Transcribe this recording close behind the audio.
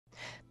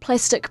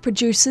Plastic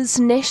producers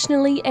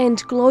nationally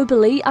and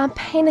globally are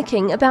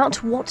panicking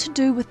about what to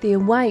do with their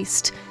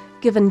waste.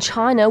 Given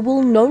China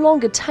will no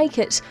longer take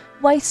it,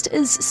 waste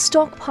is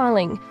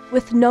stockpiling,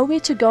 with nowhere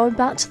to go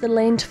but the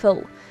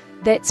landfill.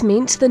 That's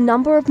meant the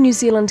number of New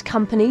Zealand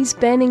companies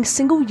banning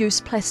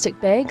single-use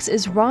plastic bags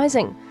is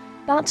rising.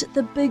 But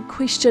the big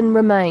question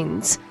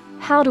remains: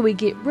 how do we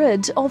get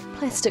rid of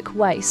plastic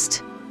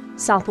waste?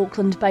 South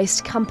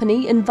Auckland-based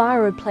company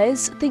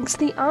Enviroplas thinks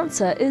the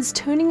answer is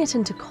turning it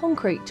into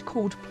concrete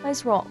called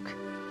Plasrock.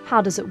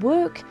 How does it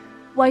work?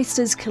 Waste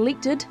is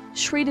collected,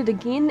 shredded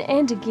again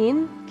and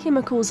again,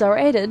 chemicals are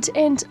added,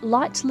 and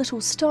light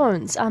little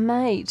stones are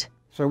made.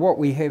 So what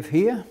we have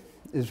here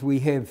is we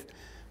have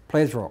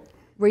Plasrock.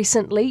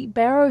 Recently,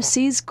 Barrow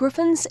says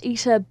Griffins,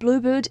 Eta,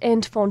 Bluebird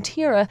and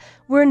Fonterra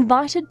were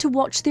invited to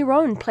watch their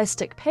own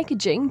plastic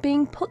packaging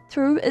being put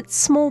through its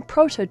small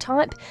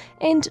prototype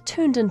and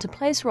turned into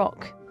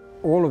Plasrock.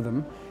 All of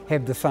them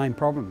have the same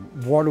problem.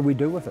 What do we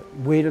do with it?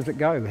 Where does it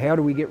go? How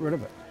do we get rid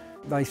of it?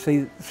 They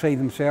see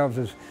themselves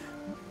as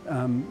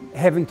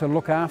having to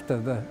look after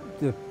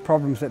the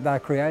problems that they're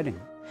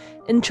creating.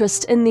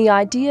 Interest in the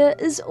idea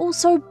is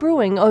also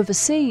brewing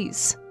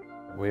overseas.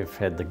 We've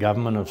had the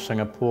government of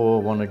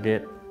Singapore want to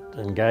get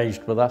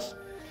engaged with us.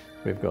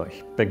 We've got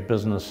big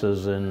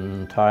businesses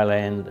in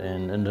Thailand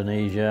and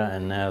Indonesia,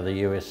 and now the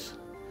US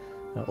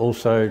are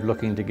also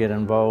looking to get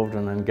involved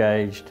and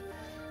engaged.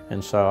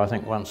 And so I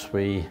think once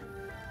we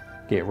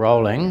get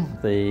rolling,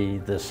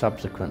 the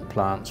subsequent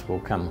plants will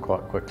come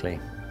quite quickly.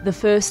 The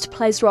first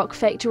Plasrock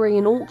factory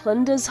in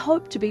Auckland is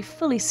hoped to be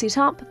fully set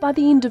up by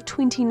the end of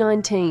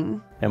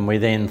 2019. And we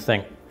then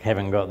think,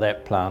 having got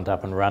that plant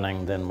up and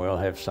running, then we'll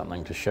have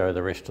something to show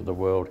the rest of the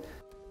world